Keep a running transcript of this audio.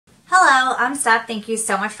Hello, I'm Steph. Thank you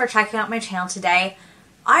so much for checking out my channel today.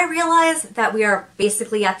 I realize that we are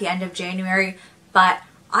basically at the end of January, but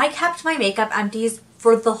I kept my makeup empties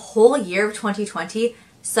for the whole year of 2020,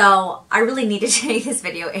 so I really needed to make this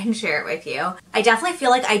video and share it with you. I definitely feel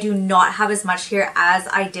like I do not have as much here as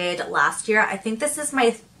I did last year. I think this is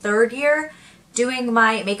my third year doing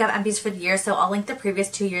my makeup empties for the year, so I'll link the previous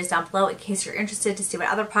 2 years down below in case you're interested to see what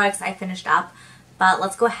other products I finished up. But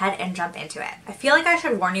let's go ahead and jump into it. I feel like I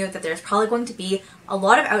should warn you that there's probably going to be a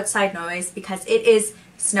lot of outside noise because it is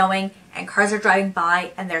snowing and cars are driving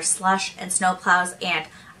by and there's slush and snow plows, and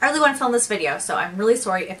I really want to film this video, so I'm really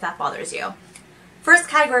sorry if that bothers you. First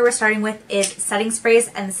category we're starting with is setting sprays,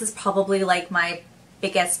 and this is probably like my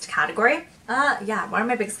biggest category. Yeah, one of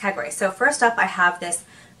my biggest categories. So first up I have this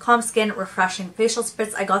Calm Skin Refreshing Facial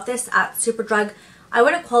Spritz. I got this at Superdrug. I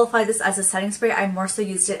wouldn't qualify this as a setting spray, I more so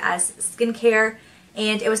used it as skincare.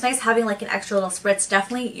 And it was nice having like an extra little spritz,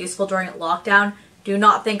 definitely useful during lockdown. Do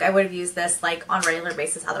not think I would have used this like on a regular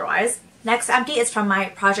basis otherwise. Next empty is from my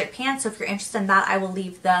Project Pan, so if you're interested in that, I will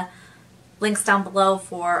leave the links down below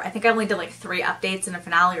for, I think I only did like 3 updates in a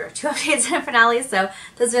finale or 2 updates in a finale, so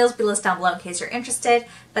those videos will be listed down below in case you're interested.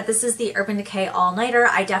 But this is the Urban Decay All Nighter.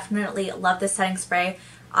 I definitely love this setting spray.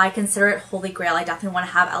 I consider it holy grail. I definitely want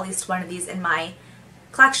to have at least one of these in my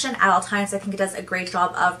collection at all times. I think it does a great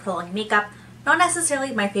job of prolonging makeup. Not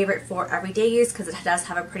necessarily my favorite for everyday use because it does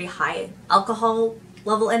have a pretty high alcohol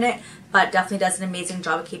level in it, but definitely does an amazing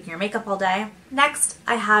job of keeping your makeup all day. Next,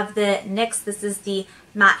 I have the NYX. This is the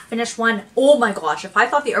matte finish one. Oh my gosh, if I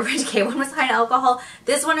thought the Urban Decay one was high in alcohol,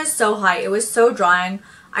 this one is so high. It was so drying.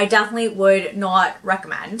 I definitely would not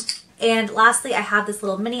recommend. And lastly, I have this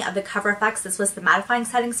little mini of the Cover FX. This was the mattifying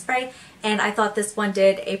setting spray, and I thought this one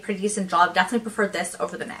did a pretty decent job. Definitely preferred this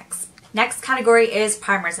over the NYX. Next category is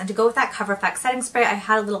primers, and to go with that Cover FX setting spray, I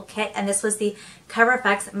had a little kit, and this was the Cover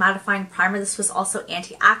FX Mattifying Primer. This was also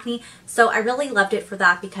anti-acne, so I really loved it for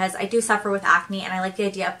that because I do suffer with acne, and I like the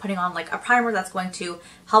idea of putting on like a primer that's going to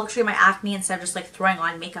help treat my acne instead of just like throwing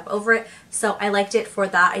on makeup over it. So I liked it for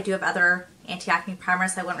that. I do have other anti-acne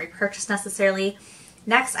primers I wouldn't repurchase necessarily.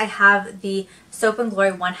 Next, I have the Soap &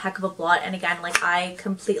 Glory One Heck of a Blot, and again, like I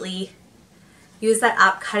completely used that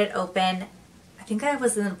up, cut it open. I think I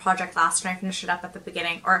was in a project last year and I finished it up at the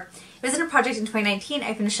beginning, or it was in a project in 2019,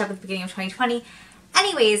 I finished up at the beginning of 2020.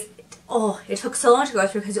 Anyways, it took so long to go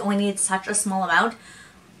through because you only need such a small amount.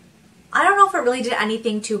 I don't know if it really did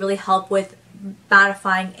anything to really help with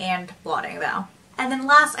mattifying and blotting though. And then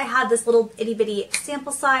last, I had this little itty bitty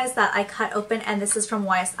sample size that I cut open, and this is from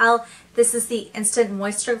YSL. This is the Instant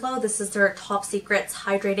Moisture Glow. This is their Top Secrets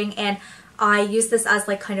Hydrating, and I used this as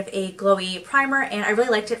like kind of a glowy primer, and I really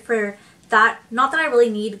liked it for that. Not that I really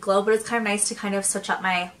need glow, but it's kind of nice to kind of switch up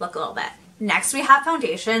my look a little bit. Next, we have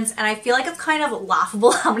foundations, and I feel like it's kind of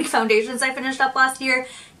laughable how many foundations I finished up last year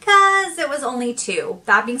because it was only 2.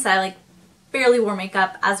 That being said, I like barely wore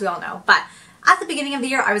makeup, as we all know, but at the beginning of the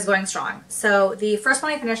year, I was going strong. So the first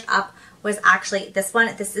one I finished up was actually this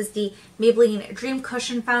one. This is the Maybelline Dream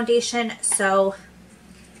Cushion Foundation. So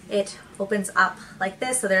it opens up like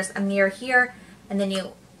this. So there's a mirror here, and then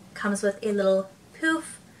comes with a little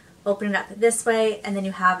poof. Open it up this way, and then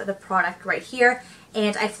you have the product right here.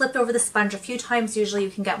 And I flipped over the sponge a few times. Usually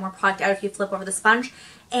you can get more product out if you flip over the sponge.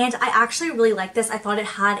 And I actually really like this. I thought it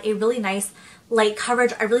had a really nice light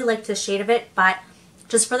coverage. I really liked the shade of it, but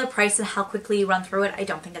just for the price and how quickly you run through it, I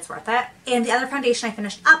don't think it's worth it. And the other foundation I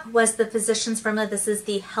finished up was the Physicians Formula. This is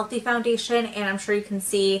the Healthy Foundation, and I'm sure you can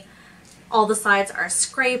see all the sides are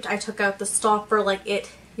scraped. I took out the stopper, like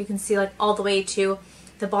you can see like all the way to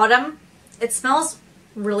the bottom. It smells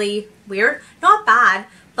really weird. Not bad,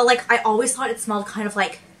 but like I always thought it smelled kind of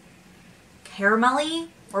like caramelly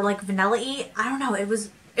or like vanilla-y. I don't know, it was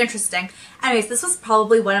interesting. Anyways, this was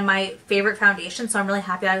probably one of my favorite foundations, so I'm really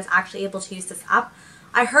happy that I was actually able to use this up.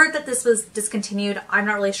 I heard that this was discontinued. I'm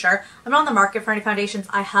not really sure. I'm not on the market for any foundations.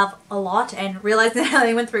 I have a lot, and realizing that I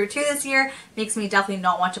only went through 2 this year makes me definitely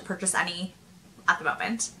not want to purchase any at the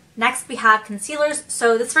moment. Next, we have concealers.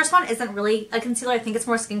 So this first one isn't really a concealer. I think it's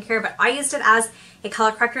more skincare, but I used it as a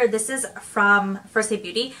color corrector. This is from First Aid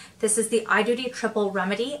Beauty. This is the Eye Duty Triple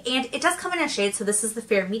Remedy, and it does come in a shade. So this is the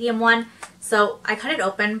fair medium one. So I cut it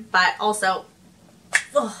open, but also,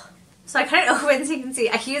 so I cut it open so you can see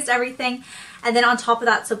I used everything. And then on top of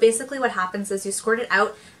that, so basically what happens is you squirt it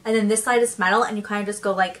out, and then this side is metal, and you kind of just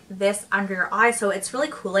go like this under your eye. So it's really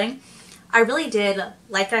cooling. I really did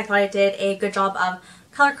like it. I thought it did a good job of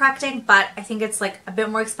color correcting, but I think it's like a bit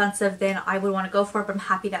more expensive than I would want to go for, but I'm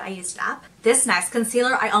happy that I used it up. This next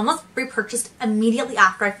concealer I almost repurchased immediately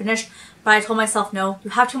after I finished, but I told myself, no, you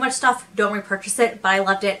have too much stuff, don't repurchase it. But I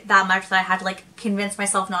loved it that much that I had to like convince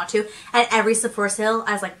myself not to. At every Sephora sale,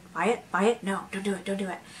 I was like, buy it, no, don't do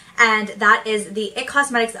it. And that is the It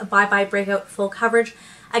Cosmetics Bye Bye Breakout Full Coverage.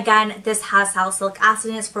 Again, this has salicylic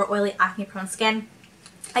acid in it for oily, acne prone skin.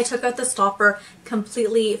 I took out the stopper,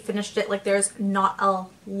 completely finished it, like there's not a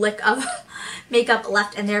lick of makeup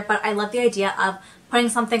left in there, but I love the idea of putting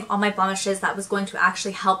something on my blemishes that was going to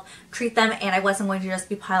actually help treat them, and I wasn't going to just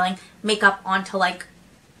be piling makeup onto like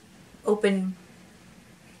open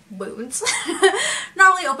wounds.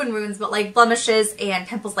 Not really open wounds, but like blemishes and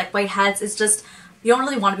pimples like whiteheads. It's just, you don't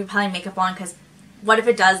really want to be piling makeup on, because what if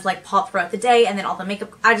it does like pop throughout the day and then all the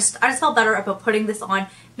makeup, I just felt better about putting this on.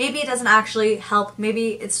 Maybe it doesn't actually help, maybe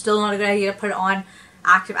it's still not a good idea to put it on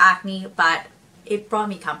active acne, but it brought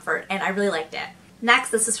me comfort and I really liked it.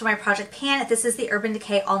 Next, this is for my project pan. This is the Urban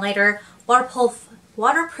Decay All Nighter Waterproof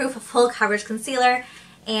Full Coverage Concealer.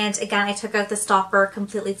 And again, I took out the stopper,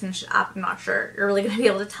 completely finished it up. I'm not sure you're really going to be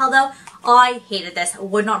able to tell though. I hated this,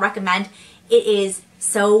 would not recommend. It is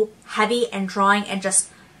so heavy and drawing, and just,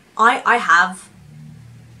 I have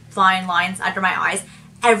fine lines under my eyes.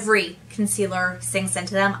 Every concealer sinks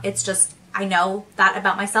into them. It's just, I know that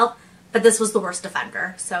about myself, but this was the worst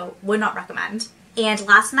offender, so would not recommend. And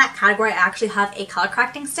last in that category, I actually have a color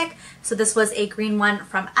correcting stick. So this was a green one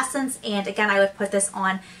from Essence, and again, I would put this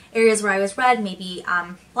on areas where I was red, maybe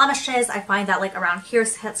blemishes. I find that like around here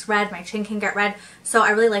gets red, my chin can get red, so I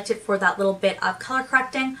really liked it for that little bit of color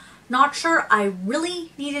correcting. Not sure I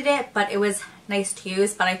really needed it, but it was nice to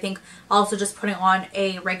use. But I think also just putting on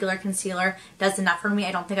a regular concealer does enough for me.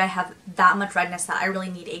 I don't think I have that much redness that I really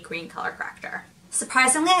need a green color corrector.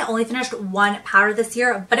 Surprisingly, I only finished one powder this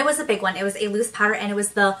year, but it was a big one. It was a loose powder, and it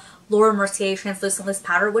was the Laura Mercier Translucent Loose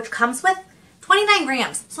Powder, which comes with 29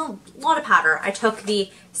 grams. So a lot of powder. I took the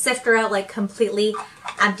sifter out, like completely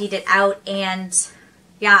emptied it out, and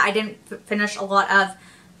yeah, I didn't finish a lot of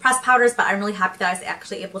pressed powders, but I'm really happy that I was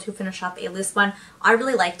actually able to finish up a loose one. I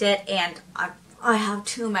really liked it, and I have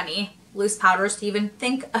too many loose powders to even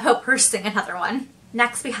think about purchasing another one.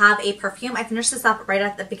 Next, we have a perfume. I finished this up right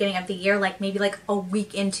at the beginning of the year, like maybe like a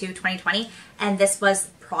week into 2020, and this was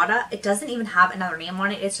Prada. It doesn't even have another name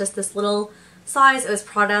on it. It's just this little size. It was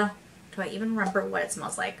Prada. Do I even remember what it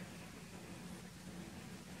smells like?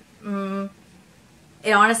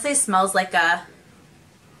 It honestly smells like a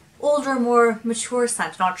older, more mature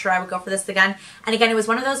scent. Not sure I would go for this again. And again, it was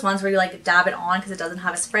one of those ones where you like dab it on because it doesn't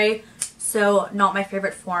have a spray. So not my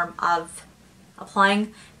favorite form of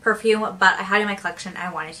applying perfume, but I had it in my collection and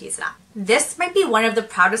I wanted to use it up. This might be one of the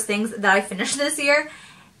proudest things that I finished this year,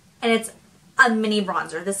 and it's a mini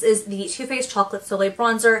bronzer. This is the Too Faced Chocolate Soleil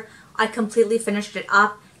Bronzer. I completely finished it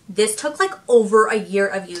up. This took like over a year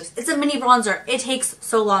of use. It's a mini bronzer. It takes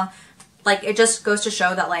so long. Like, it just goes to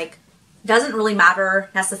show that like, doesn't really matter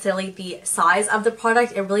necessarily the size of the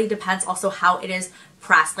product. It really depends also how it is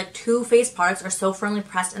pressed. Like, Too Faced products are so firmly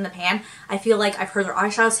pressed in the pan. I feel like I've heard their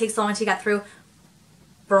eyeshadows take so long to get through.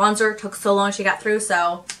 Bronzer took so long to get through,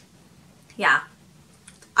 so yeah.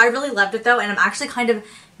 I really loved it though, and I'm actually kind of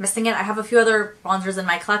missing it. I have a few other bronzers in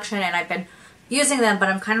my collection and I've been using them, but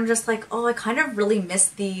I'm kind of just like, oh, I kind of really miss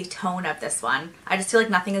the tone of this one. I just feel like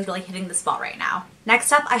nothing is really hitting the spot right now.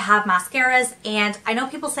 Next up, I have mascaras, and I know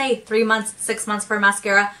people say 3 months, 6 months for a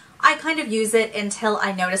mascara. I kind of use it until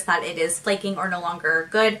I notice that it is flaking or no longer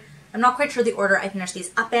good. I'm not quite sure the order I finished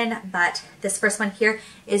these up in, but this first one here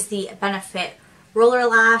is the Benefit Roller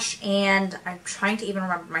Lash, and I'm trying to even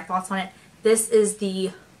remember my thoughts on it. This is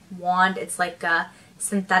the wand. It's like a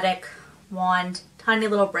synthetic wand, tiny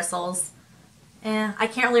little bristles. I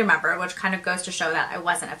can't really remember, which kind of goes to show that I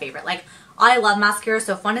wasn't a favorite. Like, I love mascara,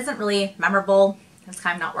 so if one isn't really memorable, it's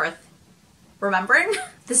kind of not worth remembering.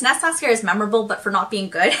 This next mascara is memorable, but for not being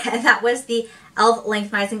good, and that was the e.l.f.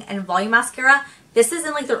 Lengthenizing and Volume Mascara. This is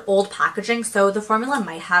in like their old packaging, so the formula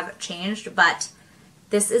might have changed, but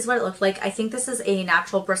this is what it looked like. I think this is a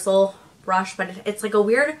natural bristle brush, but it's like a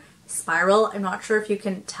weird spiral. I'm not sure if you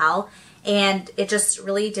can tell, and it just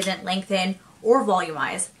really didn't lengthen or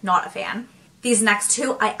volumize. Not a fan. These next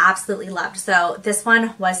two I absolutely loved. So this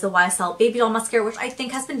one was the YSL Baby Doll Mascara, which I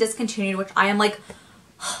think has been discontinued, which I am like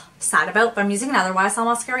sad about, but I'm using another YSL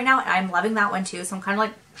mascara right now and I'm loving that one too. So I'm kind of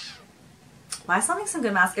like, YSL makes some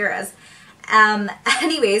good mascaras.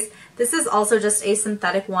 Anyways, this is also just a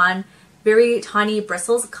synthetic one. Very tiny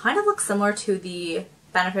bristles. Kind of looks similar to the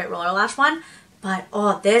Benefit Roller Lash one, but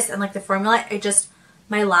oh, this and like the formula, it just,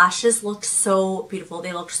 my lashes looked so beautiful.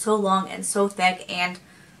 They looked so long and so thick, and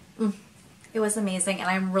It was amazing, and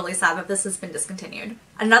I'm really sad that this has been discontinued.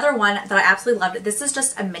 Another one that I absolutely loved, this is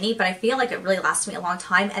just a mini, but I feel like it really lasted me a long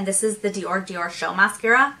time, and this is the Dior Show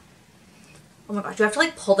Mascara. Oh my gosh, you have to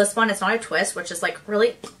like pull this one. It's not a twist, which is like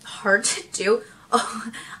really hard to do.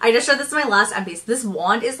 Oh, I just showed this in my last Empties. This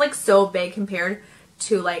wand is like so big compared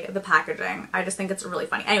to like the packaging. I just think it's really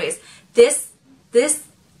funny. Anyways, this,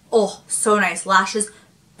 oh, so nice. Lashes,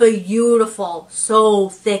 beautiful, so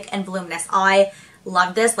thick and voluminous. I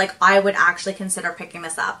love this. Like, I would actually consider picking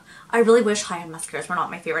this up. I really wish high-end mascaras were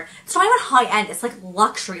not my favorite. It's not even high-end. It's like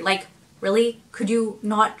luxury. Like, really? Could you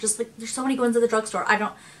not just like, there's so many good ones at the drugstore.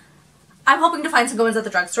 I'm hoping to find some good ones at the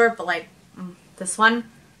drugstore, but like, this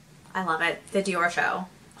one, I love it. The Dior Show.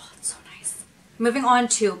 Oh, it's so nice. Moving on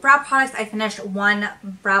to brow products. I finished one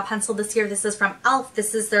brow pencil this year. This is from e.l.f.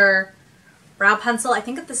 This is their brow pencil. I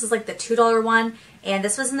think that this is like the $2 one, and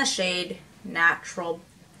this was in the shade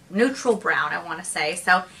neutral brown, I want to say.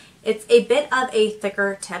 So it's a bit of a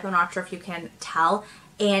thicker tip. I'm not sure if you can tell,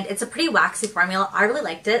 and it's a pretty waxy formula. I really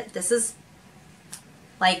liked it. This is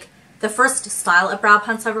like the first style of brow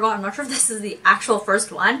pencil I ever got. I'm not sure if this is the actual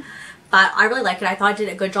first one, but I really like it. I thought it did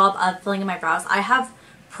a good job of filling in my brows. I have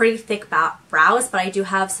pretty thick brows, but I do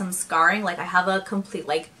have some scarring. Like, I have a complete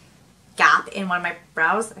like gap in one of my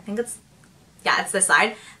brows. I think it's, yeah, it's this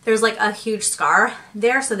side. There's like a huge scar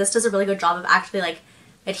there, so this does a really good job of actually like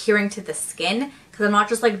adhering to the skin, because I'm not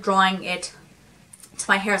just like drawing it to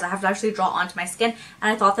my hairs. I have to actually draw onto my skin,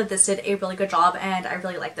 and I thought that this did a really good job, and I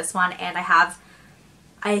really like this one. And I have,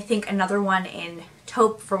 I think, another one in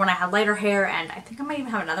taupe for when I have lighter hair, and I think I might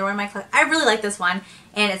even have another one in my collection. I really like this one,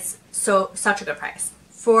 and it's such a good price.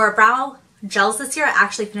 For brow gels this year, I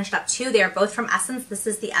actually finished up two. They are both from Essence. This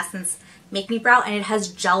is the Essence Make Me Brow, and it has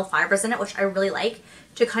gel fibers in it, which I really like.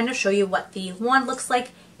 To kind of show you what the wand looks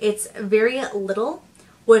like, it's very little,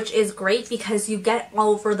 which is great because you get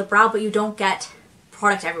all over the brow, but you don't get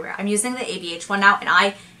product everywhere. I'm using the ABH one now, and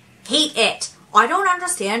I hate it. I don't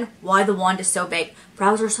understand why the wand is so big.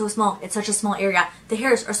 Brows are so small. It's such a small area. The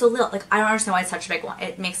hairs are so little. Like, I don't understand why it's such a big one.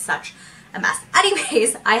 It makes such a mess.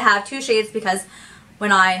 Anyways, I have two shades because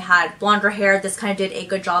when I had blonder hair, this kind of did a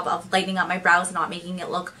good job of lightening up my brows and not making it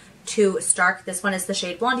look too stark. This one is the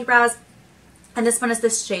shade Blondie Brows, and this one is the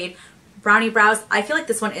shade Brownie Brows. I feel like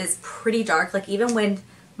this one is pretty dark. Like, even when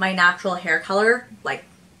my natural hair color, like,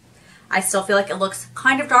 I still feel like it looks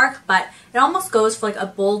kind of dark, but it almost goes for like a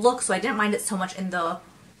bold look, so I didn't mind it so much in the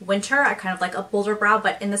winter. I kind of like a bolder brow,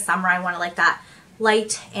 but in the summer I want to like that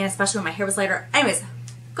light, and especially when my hair was lighter. Anyways,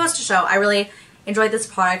 goes to show I really enjoyed this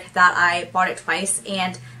product, that I bought it twice,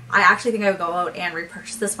 and I actually think I would go out and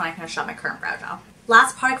repurchase this when I finish up my current brow gel.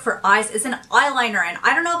 Last product for eyes is an eyeliner, and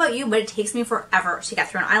I don't know about you, but it takes me forever to get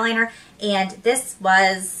through an eyeliner, and this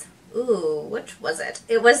was, ooh, which was it?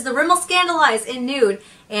 It was the Rimmel Scandaleyes in nude,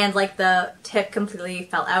 and like the tip completely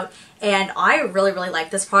fell out, and I really like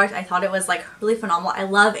this product. I thought it was like really phenomenal. I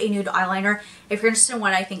love a nude eyeliner. If you're interested in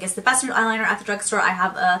what I think is the best nude eyeliner at the drugstore, I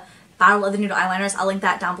have a battle of the nude eyeliners. I'll link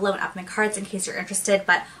that down below and up in the cards in case you're interested,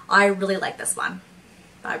 but I really like this one.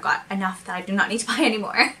 But I've got enough that I do not need to buy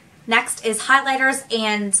anymore. Next is highlighters,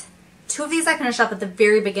 and two of these I finished up at the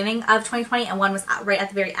very beginning of 2020, and one was right at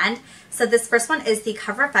the very end. So this first one is the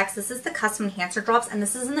Cover FX. This is the Custom Enhancer Drops, and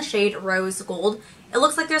this is in the shade Rose Gold. It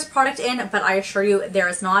looks like there's product in, but I assure you there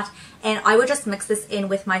is not. And I would just mix this in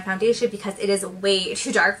with my foundation because it is way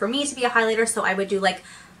too dark for me to be a highlighter, so I would do like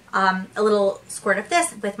a little squirt of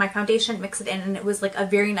this with my foundation, mix it in, and it was like a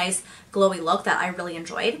very nice glowy look that I really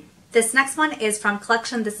enjoyed. This next one is from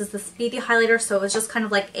Collection. This is the Speedy Highlighter, so it was just kind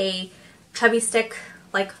of like a chubby stick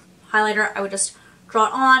like highlighter. I would just draw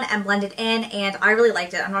it on and blend it in, and I really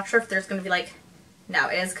liked it. I'm not sure if there's going to be like, no,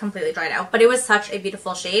 it is completely dried out, but it was such a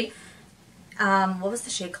beautiful shade. What was the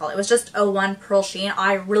shade called? It was just 01 Pearl Sheen.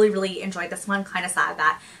 I really enjoyed this one. Kind of sad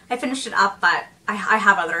that I finished it up, but I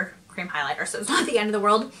have other cream highlighters, so it's not the end of the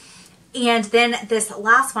world. And then this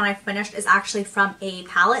last one I finished is actually from a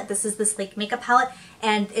palette. This is the Sleek Makeup palette,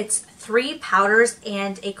 and it's 3 powders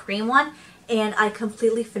and a cream one, and I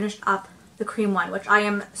completely finished up the cream one, which I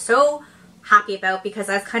am so happy about because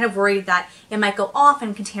I was kind of worried that it might go off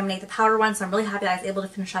and contaminate the powder one, so I'm really happy that I was able to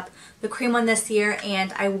finish up the cream one this year.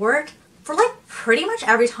 And I wore it for like pretty much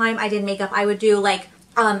every time I did makeup. I would do like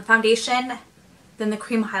foundation, then the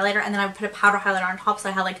cream highlighter, and then I would put a powder highlighter on top, so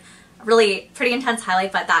I had like really pretty intense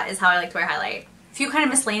highlight, but that is how I like to wear highlight. A few kind of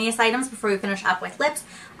miscellaneous items before we finish up with lips.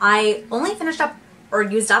 I only finished up or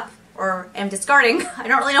used up or am discarding, I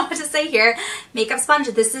don't really know what to say here, makeup sponge.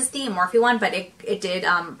 This is the Morphe one, but it did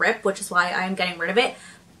rip, which is why I'm getting rid of it.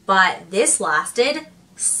 But this lasted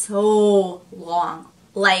so long.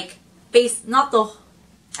 Like,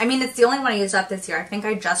 I mean, it's the only one I used up this year. I think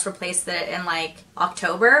I just replaced it in like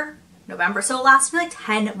October, November. So it lasted me like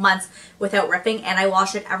 10 months without ripping, and I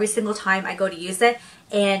wash it every single time I go to use it.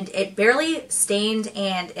 And it barely stained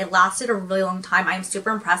and it lasted a really long time. I'm super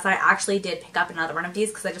impressed that I actually did pick up another one of these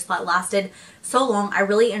because I just thought it lasted so long. I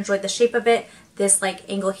really enjoyed the shape of it. This like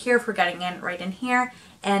angle here for getting in right in here,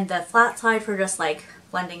 and the flat side for just like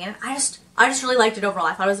blending in. I just really liked it overall.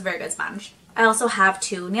 I thought it was a very good sponge. I also have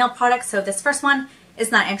 2 nail products. So this first one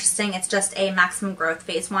is not interesting. It's just a Maximum Growth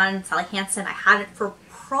Face one. Sally Hansen. I had it for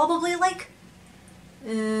probably like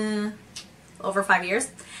over 5 years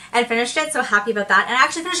and finished it, so happy about that. And I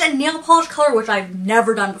actually finished a nail polish color, which I've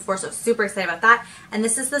never done before, so super excited about that. And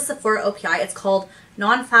this is the Sephora OPI. It's called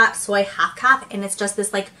Non-Fat Soy Half Cap, and it's just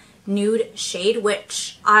this like nude shade,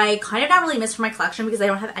 which I kind of not really miss from my collection because I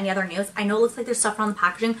don't have any other nudes. I know it looks like there's stuff around the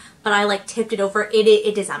packaging, but I like tipped it over. It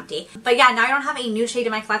is empty. But yeah, now I don't have a nude shade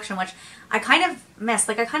in my collection, which I kind of miss.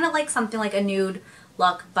 Like I kind of like something like a nude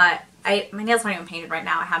look, but my nails aren't even painted right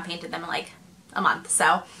now. I haven't painted them in like a month,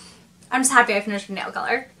 so I'm just happy I finished a nail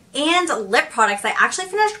color. And lip products. I actually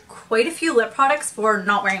finished quite a few lip products for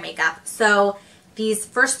not wearing makeup. So these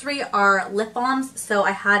first 3 are lip balms. So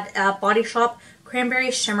I had a Body Shop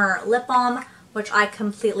Cranberry Shimmer Lip Balm, which I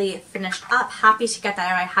completely finished up. Happy to get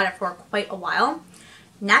that out. I had it for quite a while.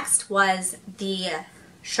 Next was the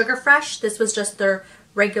Sugar Fresh. This was just their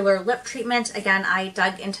regular lip treatment. Again, I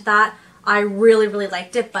dug into that. I really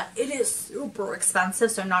liked it, but it is super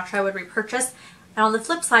expensive, so I'm not sure I would repurchase. And on the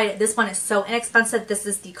flip side, this one is so inexpensive. This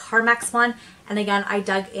is the Carmex one. And again, I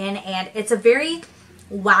dug in, and it's a very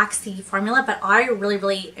waxy formula, but I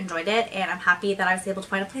really enjoyed it, and I'm happy that I was able to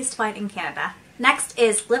find a place to buy it in Canada. Next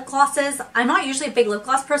is lip glosses. I'm not usually a big lip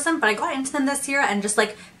gloss person, but I got into them this year, and just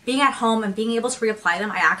like being at home and being able to reapply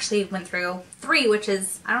them, I actually went through 3, which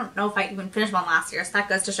is, I don't know if I even finished one last year, so that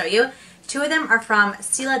goes to show you. 2 of them are from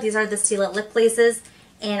Stila. These are the Stila lip glazes,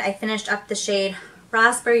 and I finished up the shade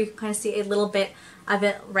Raspberry. You can kind of see a little bit of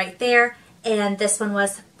it right there. And this one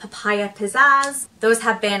was Papaya Pizzazz. Those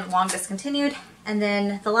have been long discontinued. And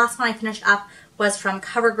then the last one I finished up was from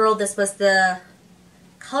CoverGirl. This was the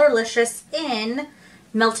Colorlicious in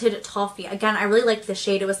Melted Toffee. Again, I really liked the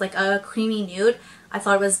shade. It was like a creamy nude. I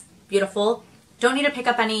thought it was beautiful. Don't need to pick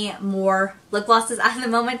up any more lip glosses at the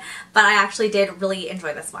moment, but I actually did really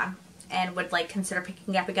enjoy this one and would like consider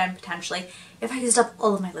picking it up again potentially if I used up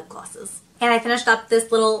all of my lip glosses. And I finished up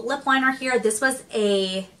this little lip liner here. This was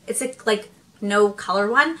it's a like no color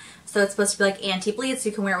one, so it's supposed to be like anti-bleed, so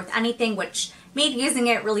you can wear it with anything, which made using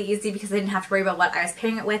it really easy because I didn't have to worry about what I was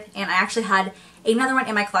pairing it with. And I actually had another one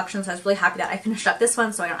in my collection, so I was really happy that I finished up this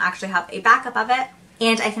one so I don't actually have a backup of it.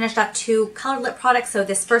 And I finished up 2 colored lip products. So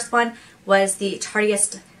this first one was the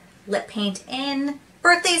Tarteist Lip Paint in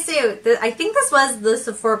Birthday Suit. I think this was the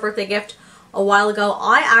Sephora birthday gift a while ago.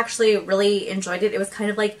 I actually really enjoyed it. It was kind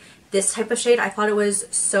of like this type of shade. I thought it was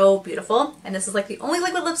so beautiful. And this is like the only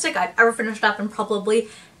liquid lipstick I've ever finished up and probably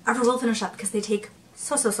ever will finish up because they take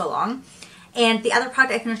so long. And the other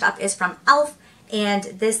product I finished up is from e.l.f. And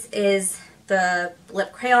this is the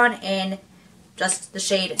lip crayon in just the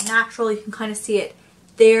shade Natural. You can kind of see it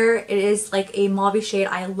there. It is like a mauve shade.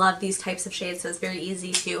 I love these types of shades, so it's very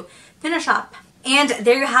easy to finish up. And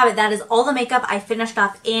there you have it. That is all the makeup I finished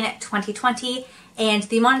up in 2020. And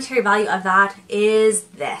the monetary value of that is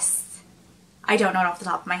this. I don't know it off the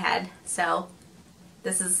top of my head. So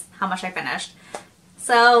this is how much I finished.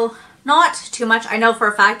 So not too much. I know for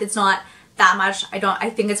a fact it's not that much. I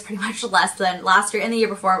think it's pretty much less than last year and the year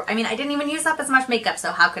before. I mean, I didn't even use up as much makeup,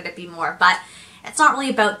 so how could it be more? But it's not really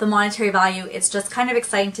about the monetary value. It's just kind of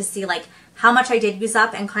exciting to see like how much I did use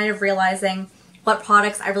up and kind of realizing what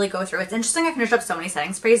products I really go through. It's interesting I finished up so many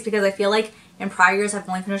setting sprays because I feel like in prior years I've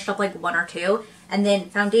only finished up like 1 or 2. And then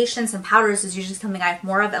foundations and powders is usually something I have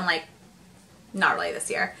more of, and like not really this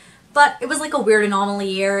year. But it was like a weird anomaly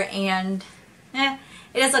year, and it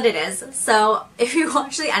is what it is. So if you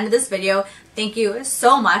watched the end of this video, thank you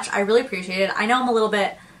so much. I really appreciate it. I know I'm a little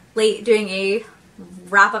bit late doing a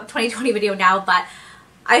wrap up 2020 video now, but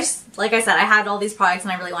like I said, I had all these products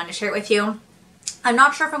and I really wanted to share it with you. I'm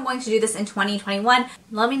not sure if I'm going to do this in 2021.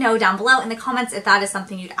 Let me know down below in the comments if that is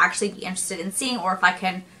something you'd actually be interested in seeing, or if I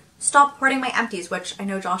can stop hoarding my empties, which I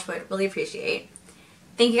know Josh would really appreciate.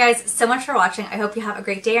 Thank you guys so much for watching. I hope you have a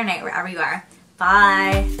great day or night wherever you are.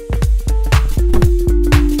 Bye!